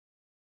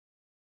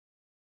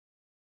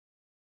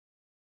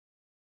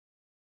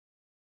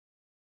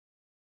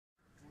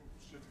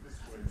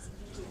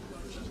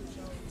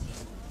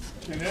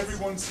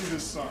everyone see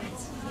this sign?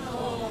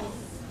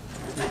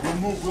 Okay,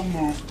 we'll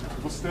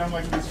move. We'll stand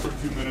like this for a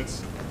few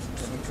minutes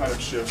and kind of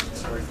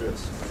shift like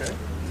this, okay?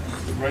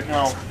 But right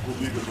now, we'll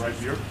leave it right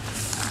here.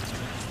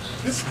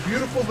 This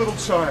beautiful little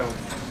child,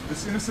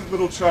 this innocent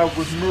little child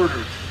was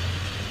murdered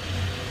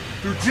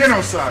through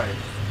genocide.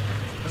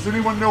 Does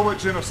anyone know what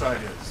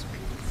genocide is?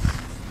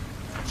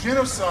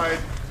 Genocide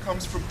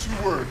comes from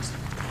two words,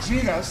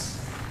 genus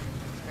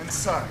and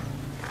side.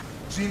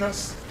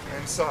 Genus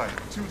and side,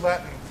 two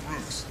Latin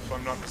roots, if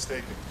I'm not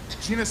mistaken.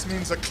 Genus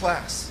means a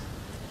class.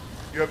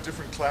 You have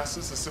different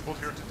classes assembled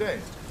here today.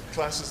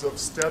 Classes of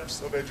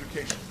steps of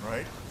education,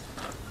 right?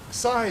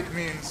 Side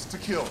means to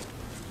kill.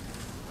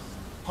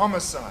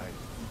 Homicide,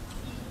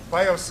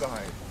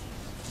 biocide,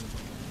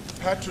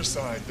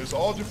 patricide. There's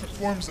all different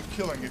forms of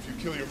killing. If you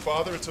kill your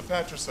father, it's a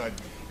patricide.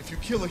 If you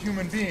kill a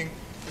human being,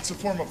 it's a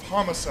form of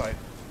homicide.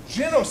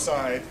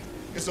 Genocide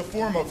is a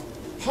form of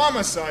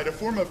homicide, a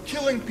form of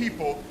killing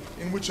people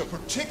in which a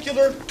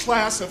particular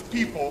class of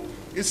people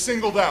is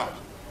singled out,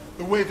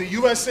 the way the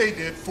USA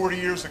did 40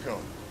 years ago.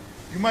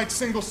 You might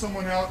single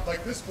someone out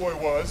like this boy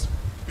was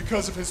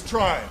because of his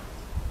tribe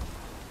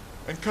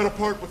and cut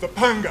apart with a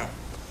panga.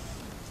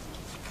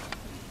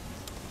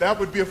 That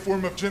would be a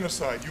form of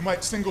genocide. You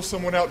might single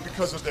someone out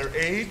because of their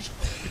age,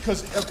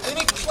 because of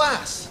any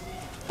class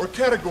or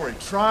category,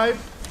 tribe,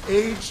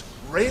 age,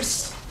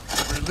 race,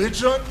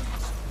 religion,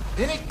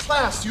 any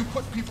class you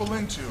put people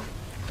into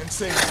and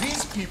say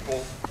these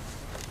people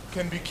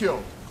can be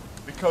killed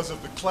because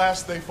of the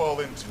class they fall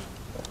into.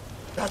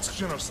 That's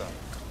genocide.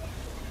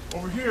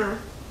 Over here,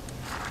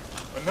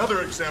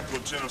 another example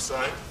of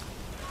genocide.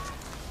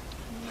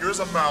 Here's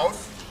a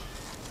mouth.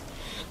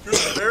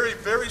 Here's a very,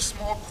 very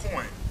small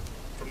coin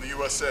from the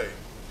USA.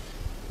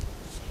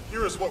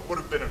 Here is what would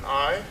have been an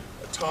eye,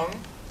 a tongue,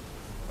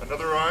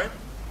 another eye.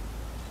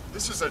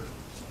 This is a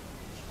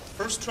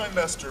first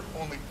trimester,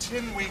 only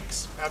 10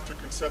 weeks after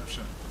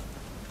conception.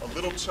 A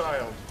little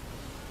child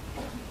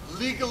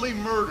legally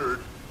murdered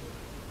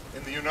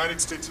in the United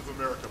States of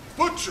America.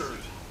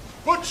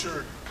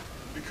 Butchered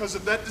because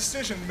of that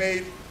decision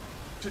made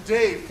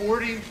today,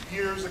 40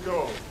 years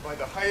ago, by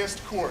the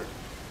highest court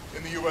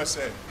in the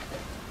USA.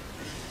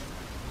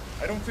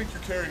 I don't think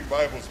you're carrying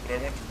Bibles, but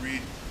I want to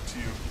read to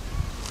you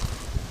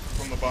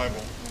from the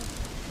Bible,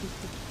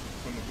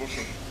 from the book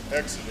of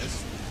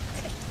Exodus.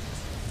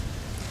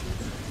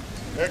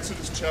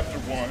 Exodus chapter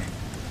 1.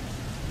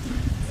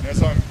 And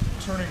as I'm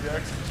turning to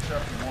Exodus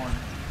chapter 1, I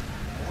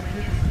want to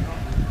give you the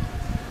number.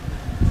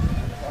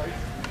 Right?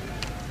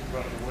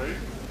 Out of the way.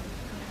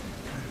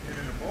 And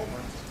in a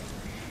moment,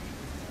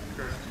 you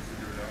guys can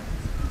figure it out.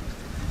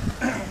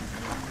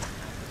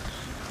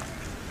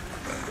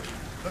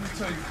 Let me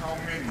tell you how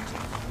many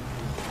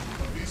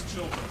of these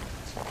children,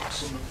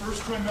 from the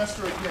first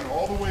trimester again,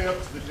 all the way up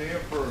to the day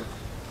of birth,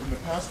 in the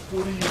past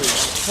 40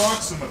 years,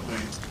 approximately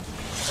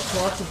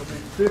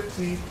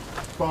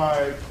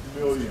 55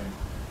 million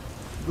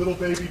little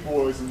baby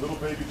boys and little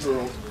baby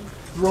girls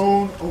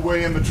thrown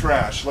away in the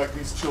trash like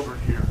these children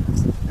here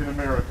in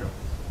America.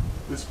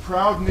 This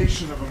proud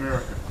nation of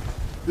America.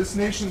 This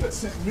nation that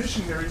sent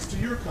missionaries to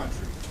your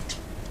country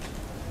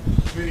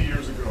many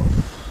years ago,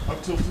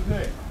 up till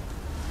today.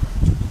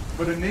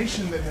 But a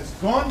nation that has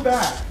gone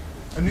back,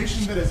 a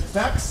nation that has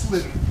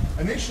backslidden,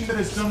 a nation that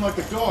has done like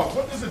a dog.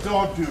 What does a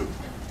dog do?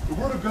 The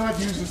Word of God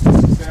uses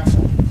this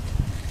example.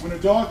 When a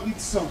dog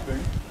eats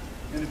something,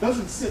 and it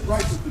doesn't sit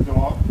right with the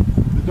dog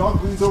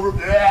leans over,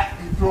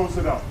 he throws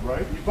it up,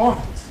 right? He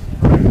vomits,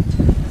 right?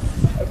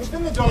 But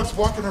then the dog's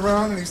walking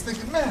around and he's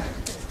thinking, man,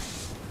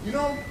 you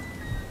know,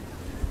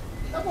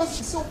 that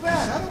wasn't so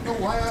bad. I don't know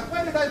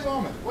why did I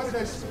vomit? Why did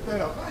I spit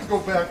that out? I go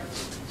back,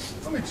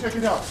 let me check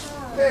it out.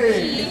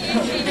 Hey,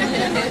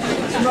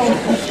 it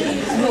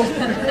smells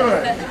pretty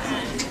good.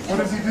 What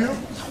does he do?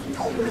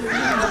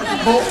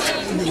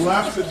 And he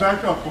laps it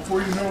back up.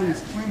 Before you know,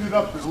 he's cleaned it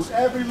up. There's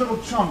every little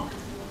chunk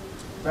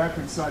back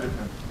inside of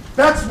him.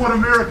 That's what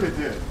America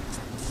did.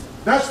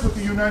 That's what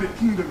the United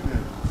Kingdom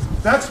did.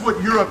 That's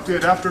what Europe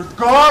did after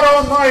God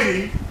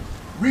Almighty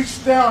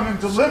reached down and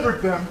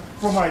delivered them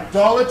from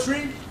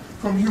idolatry,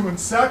 from human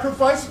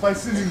sacrifice, by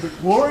sending the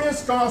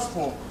glorious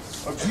gospel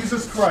of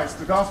Jesus Christ,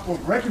 the gospel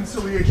of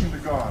reconciliation to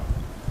God.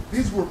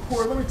 These were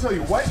poor, let me tell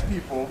you, white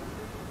people,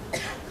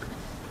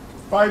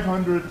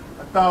 500,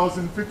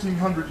 1,000,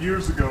 1,500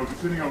 years ago,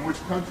 depending on which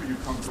country you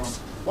come from,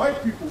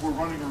 white people were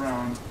running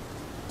around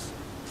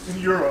in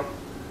Europe,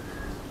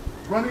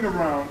 running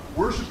around,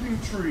 worshiping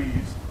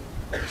trees,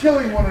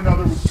 killing one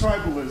another with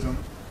tribalism,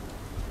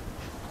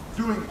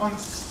 doing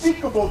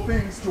unspeakable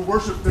things to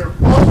worship their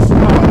false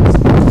gods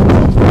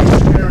until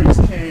missionaries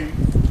came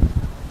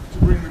to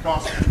bring the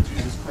gospel of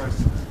Jesus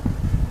Christ.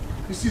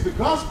 You see, the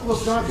gospel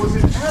of God was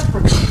in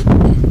Africa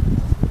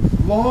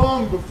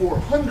long before,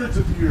 hundreds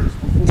of years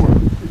before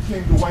it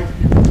came to white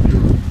people in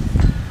Europe.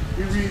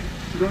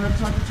 We don't have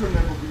time to turn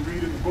there, but we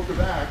read in the book of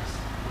Acts,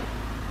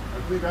 I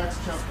believe Acts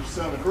chapter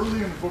 7,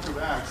 early in the book of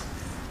Acts,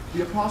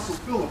 the apostle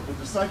Philip, the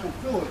disciple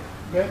Philip,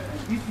 met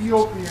an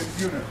Ethiopian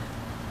eunuch,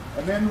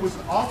 a man who was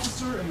an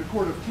officer in the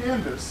court of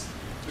Candace,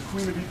 the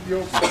Queen of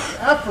Ethiopia, an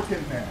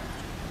African man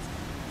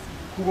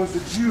who was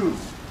a Jew,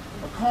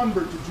 a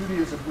convert to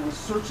Judaism, who was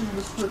searching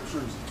the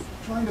scriptures,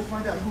 trying to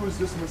find out who is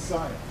this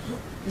Messiah.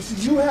 You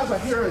see, you have a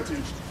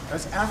heritage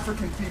as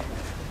African people,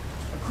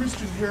 a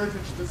Christian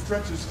heritage that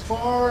stretches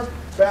far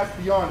back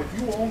beyond, if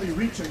you will only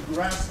reach and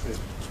grasp it.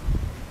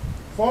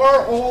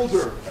 Far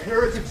older, a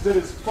heritage that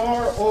is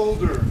far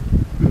older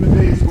than the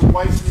days when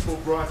white people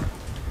brought,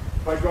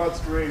 by God's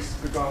grace,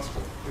 the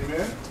gospel.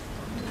 Amen?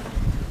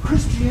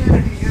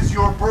 Christianity is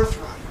your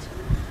birthright.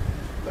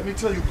 Let me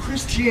tell you,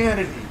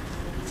 Christianity,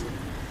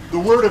 the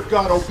Word of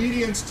God,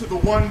 obedience to the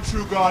one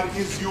true God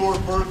is your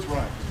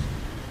birthright.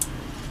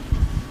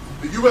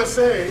 The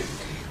USA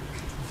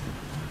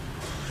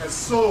has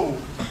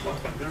sold,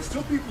 there are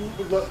still people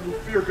who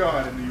fear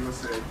God in the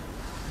USA,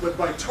 but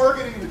by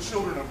targeting the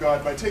children of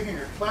God, by taking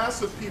a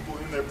class of people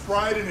in their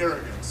pride and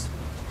arrogance,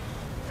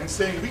 and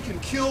saying we can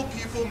kill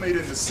people made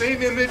in the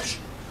same image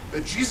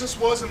that Jesus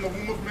was in the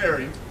womb of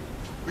Mary,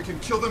 we can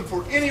kill them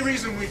for any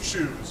reason we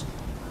choose.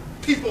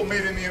 People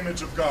made in the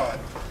image of God.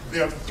 They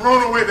have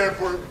thrown away their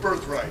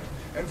birthright.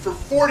 And for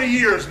 40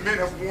 years, men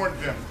have warned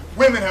them.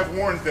 Women have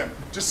warned them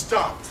to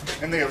stop.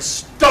 And they have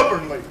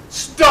stubbornly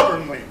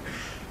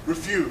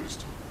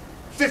refused.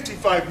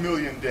 55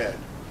 million dead.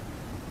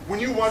 When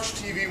you watch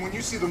TV, when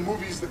you see the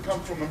movies that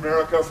come from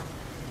America,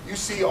 you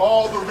see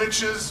all the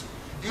riches,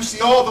 you see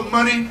all the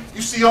money,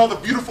 you see all the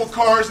beautiful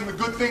cars and the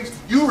good things.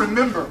 You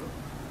remember,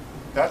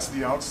 that's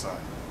the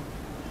outside.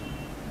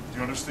 Do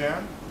you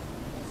understand?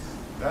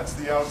 That's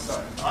the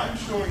outside. I'm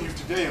showing you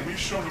today, and we've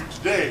shown you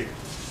today,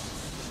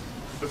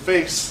 the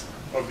face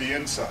of the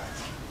inside.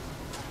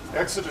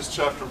 Exodus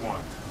chapter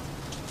 1.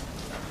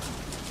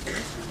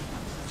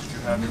 Did you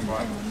have your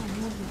Bible?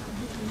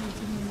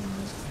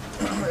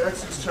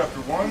 Exodus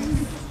chapter 1,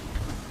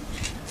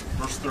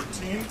 verse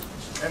 13.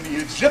 And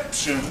the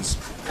Egyptians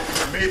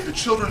made the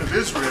children of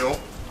Israel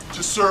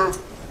to serve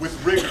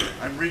with rigor.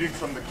 I'm reading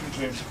from the King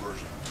James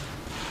Version.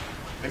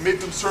 They made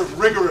them serve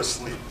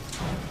rigorously.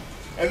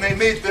 And they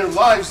made their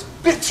lives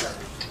bitter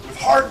with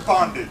hard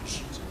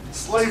bondage,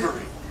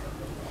 slavery,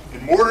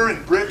 in mortar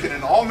and brick, and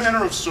in all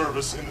manner of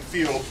service in the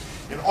field.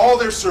 In all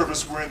their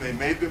service wherein they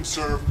made them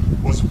serve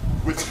was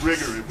with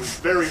rigor. It was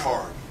very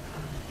hard.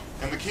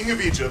 And the king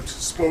of Egypt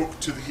spoke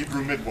to the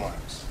Hebrew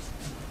midwives,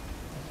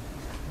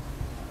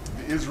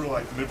 the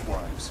Israelite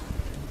midwives,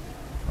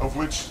 of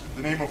which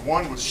the name of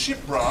one was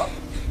Shiphrah,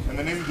 and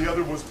the name of the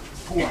other was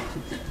Puah.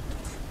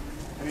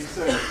 And he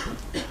said,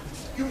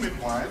 you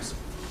midwives,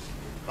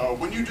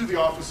 when you do the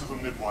office of a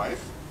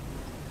midwife,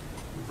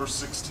 verse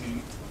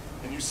 16,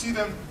 and you see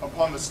them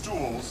upon the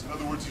stools, in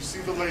other words, you see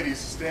the ladies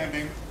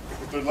standing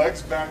with their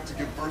legs back to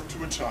give birth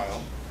to a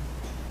child.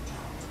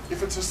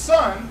 If it's a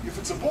son, if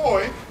it's a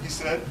boy, he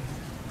said,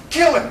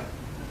 kill him.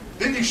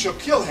 Then you shall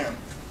kill him.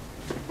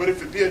 But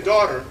if it be a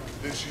daughter,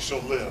 then she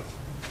shall live.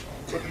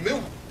 But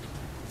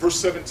verse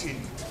 17,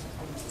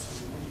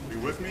 are you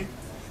with me?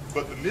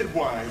 But the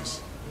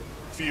midwives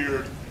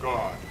feared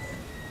God.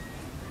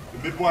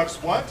 The midwives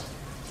what?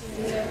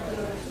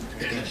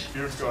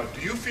 Feared God.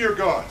 Do you fear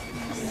God?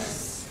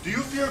 Yes. Do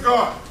you fear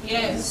God?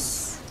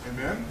 Yes.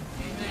 Amen?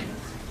 Amen.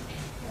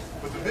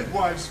 But the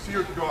midwives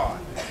feared God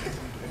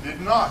and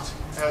did not,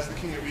 as the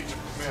king of Egypt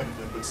commanded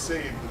them, but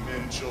saved the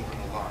men and children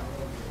alive.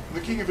 And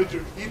the king of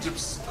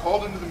Egypt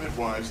called unto the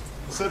midwives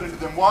and said unto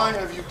them, why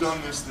have you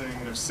done this thing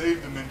and have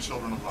saved the men and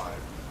children alive?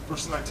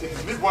 Verse 19,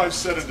 the midwives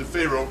said unto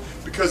Pharaoh,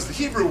 because the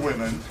Hebrew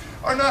women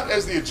are not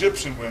as the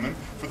Egyptian women,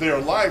 for they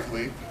are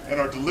lively and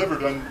are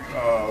delivered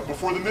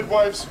before the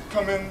midwives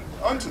come in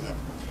unto them.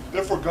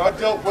 Therefore God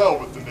dealt well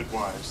with the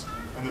midwives,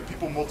 and the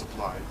people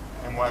multiplied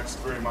and waxed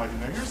very mighty.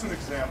 Now here's an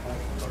example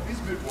of these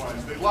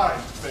midwives. They lied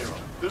to Pharaoh.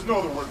 There's no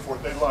other word for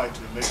it. They lied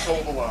to him. They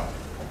told a lie.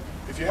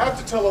 If you have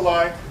to tell a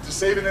lie to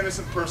save an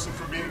innocent person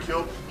from being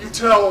killed, you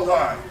tell a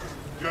lie.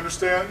 Do you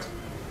understand?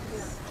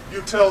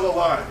 You tell a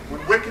lie.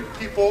 When wicked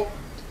people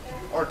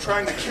are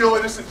trying to kill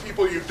innocent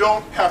people, you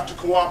don't have to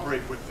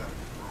cooperate with them.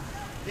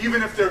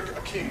 Even if they're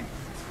a king.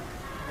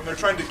 When they're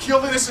trying to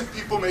kill innocent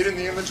people made in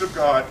the image of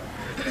God,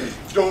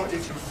 if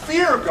you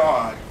fear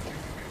God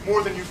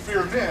more than you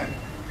fear men,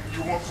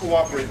 you won't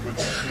cooperate with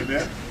them.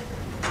 Amen?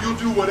 You'll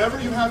do whatever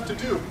you have to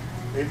do.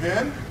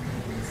 Amen?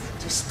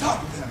 To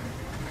stop them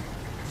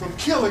from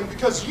killing,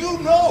 because you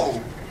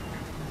know,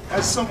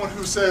 as someone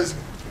who says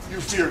you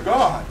fear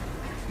God,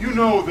 you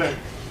know that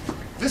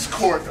this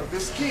court of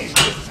this king,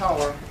 this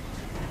power,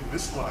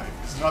 this life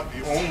is not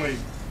the only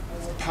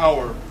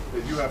power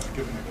that you have to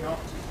give an account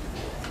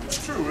to.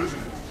 It's true, isn't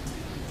it?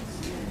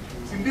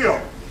 Sin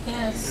deal.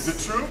 Yes.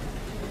 Is it true?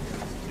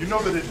 You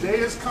know that a day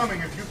is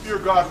coming, if you fear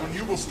God, when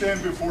you will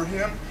stand before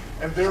him,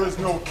 and there is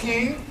no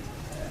king,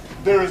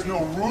 there is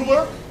no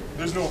ruler,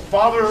 there's no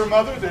father or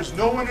mother, there's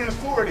no one in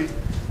authority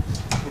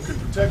who can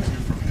protect you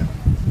from him.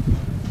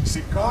 You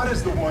see, God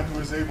is the one who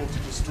is able to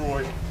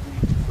destroy,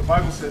 the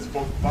Bible says,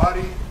 both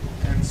body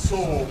and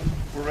soul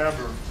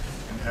forever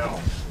in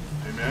hell.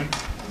 Amen?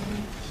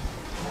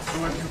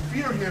 So if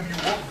you fear him, you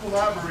won't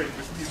collaborate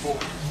with people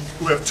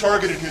who have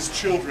targeted his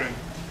children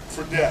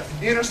for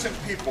death. Innocent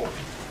people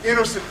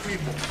innocent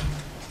people.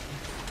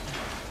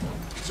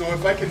 So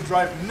if I can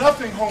drive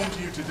nothing home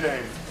to you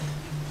today,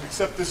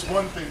 except this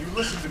one thing, you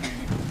listen to me,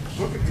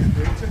 look at me and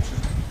pay attention.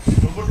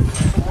 Don't look at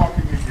the people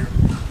walking in here.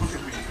 Look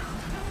at me.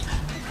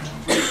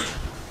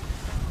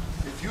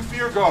 If you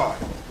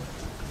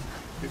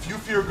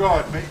fear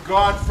God, may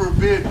God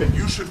forbid that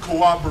you should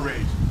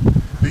cooperate.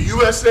 The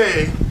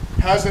USA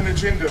has an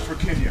agenda for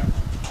Kenya.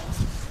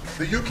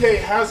 The UK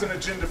has an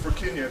agenda for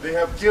Kenya. They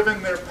have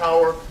given their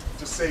power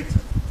to Satan.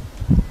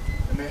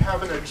 And they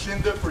have an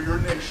agenda for your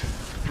nation,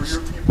 for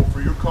your people,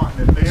 for your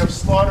continent. They have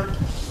slaughtered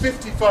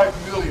 55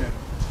 million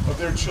of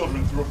their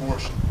children through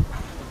abortion,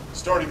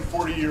 starting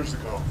 40 years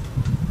ago.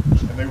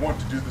 And they want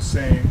to do the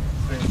same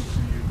thing to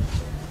you.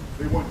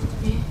 They want to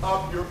eat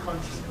up your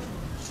country.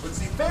 But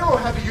see, Pharaoh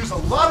had to use a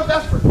lot of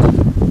effort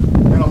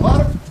and a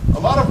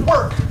lot of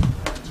work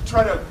to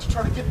try to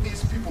get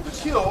these people to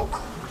kill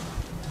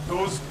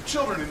those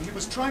children. And he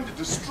was trying to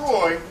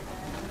destroy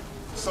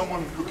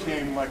someone who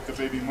came like the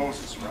baby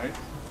Moses, right?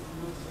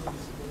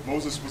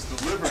 Moses was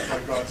delivered by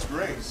God's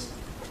grace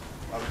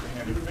out of the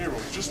hand of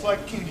Pharaoh. Just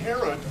like King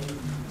Herod,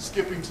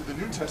 skipping to the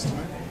New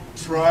Testament,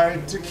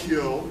 tried to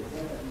kill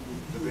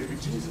the baby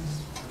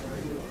Jesus.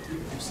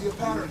 You see a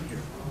pattern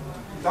here.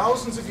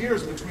 Thousands of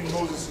years between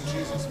Moses and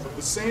Jesus, but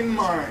the same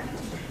mind,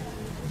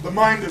 the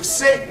mind of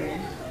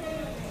Satan,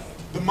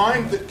 the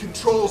mind that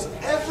controls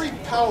every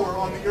power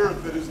on the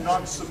earth that is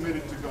not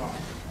submitted to God.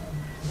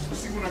 You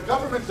see, when a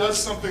government does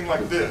something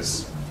like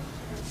this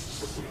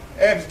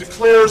and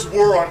declares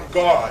war on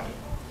God,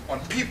 on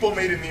people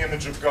made in the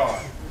image of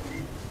God,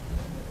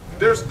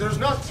 there's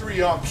not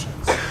three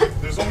options.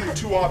 There's only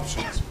two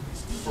options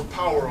for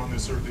power on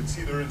this earth. It's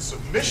either in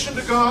submission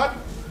to God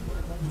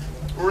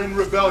or in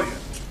rebellion.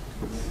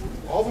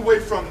 All the way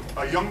from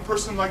a young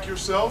person like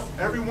yourself,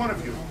 every one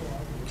of you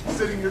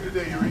sitting here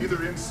today, you're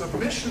either in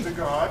submission to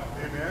God,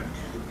 amen,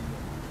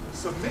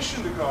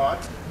 submission to God,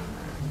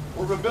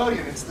 or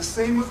rebellion. It's the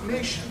same with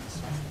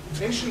nations.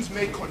 Nations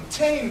may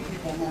contain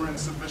people who are in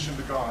submission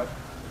to God,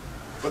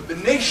 but the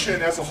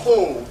nation as a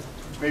whole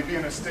may be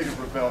in a state of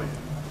rebellion.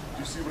 Do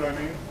you see what I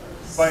mean?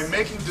 By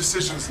making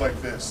decisions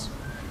like this.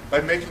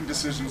 By making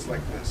decisions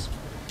like this.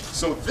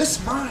 So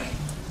this mind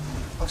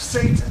of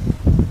Satan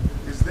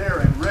is there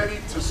and ready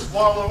to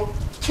swallow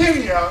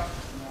Kenya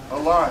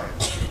alive.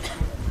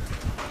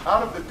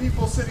 Out of the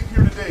people sitting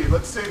here today,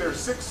 let's say there's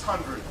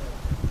 600.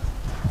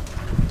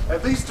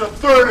 At least a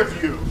third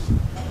of you,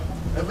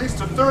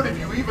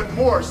 even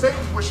more,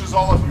 Satan wishes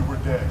all of you were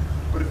dead.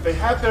 But if they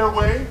had their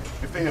way,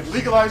 if they had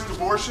legalized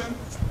abortion,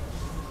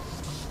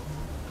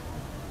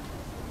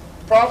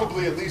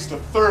 probably at least a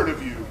third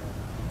of you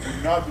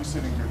would not be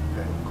sitting here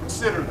today.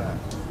 Consider that.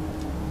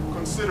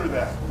 Consider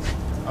that.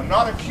 I'm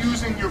not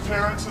accusing your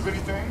parents of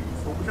anything,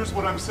 but here's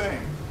what I'm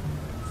saying.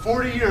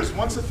 40 years,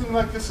 once a thing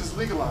like this is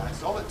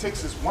legalized, all it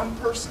takes is one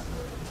person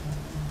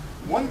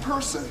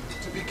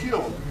to be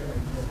killed.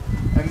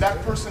 And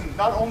that person,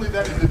 not only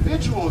that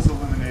individual is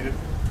eliminated,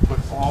 but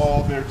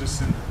all their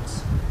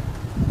descendants.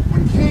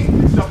 When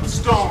Cain picked up a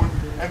stone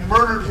and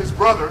murdered his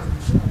brother,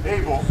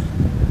 Abel,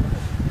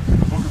 in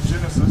the book of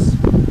Genesis,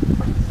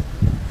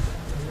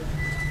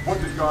 what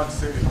did God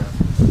say to him?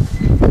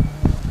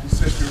 He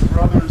said, your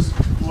brother's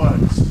blood.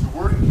 The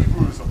word in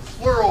Hebrew is a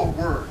plural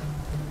word.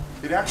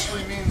 It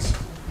actually means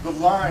the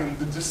line,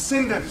 the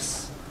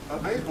descendants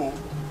of Abel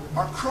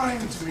are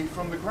crying to me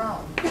from the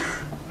ground.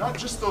 Not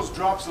just those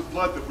drops of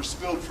blood that were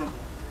spilled from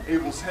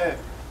Abel's head,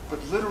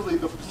 but literally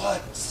the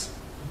bloods.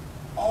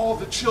 All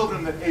the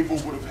children that Abel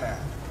would have had.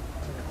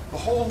 The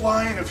whole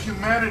line of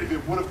humanity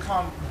that would have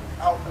come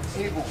out of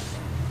Abel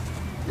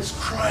is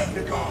crying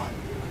to God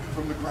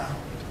from the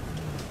ground.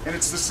 And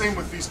it's the same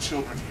with these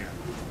children here.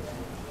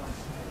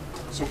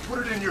 So put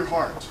it in your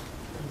heart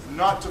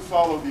not to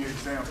follow the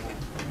example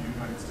of the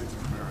United States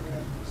of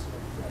America.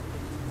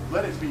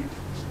 Let it be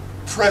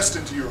pressed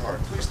into your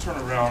heart. Please turn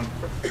around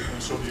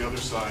and show the other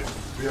side.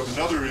 We have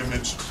another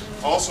image,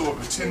 also of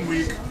a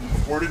 10-week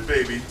aborted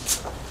baby.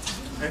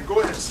 And go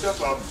ahead and step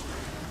up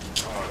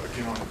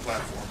again on the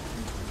platform,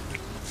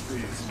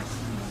 please.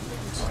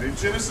 In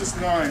Genesis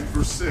 9,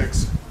 verse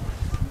 6,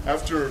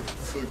 after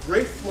the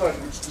great flood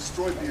which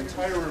destroyed the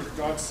entire earth,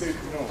 God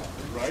saved Noah,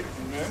 right?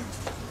 Amen?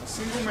 A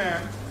single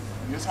man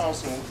in his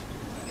household,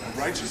 a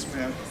righteous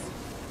man.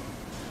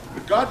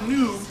 But God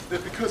knew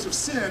that because of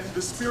sin,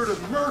 the spirit of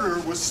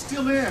murder was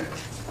still in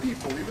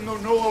people. Even though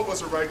Noah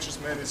was a righteous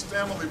man, his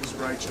family was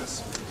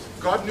righteous.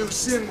 God knew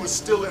sin was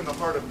still in the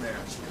heart of man.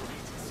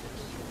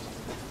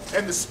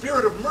 And the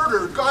spirit of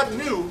murder, God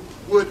knew,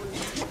 would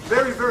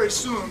very, very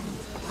soon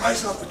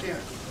rise up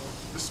again.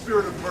 The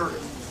spirit of murder.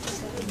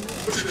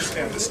 Look at this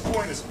hand. This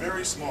point is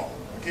very small.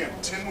 Again,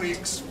 10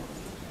 weeks,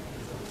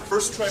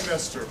 first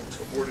trimester,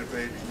 aborted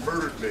baby,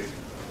 murdered baby.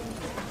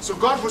 So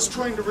God was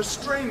trying to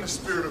restrain the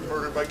spirit of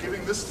murder by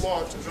giving this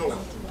law to Noah.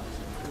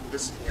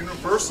 This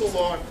universal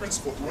law and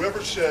principle.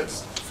 Whoever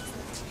sheds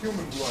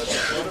human blood,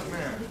 the blood of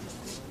man,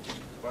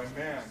 by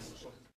man,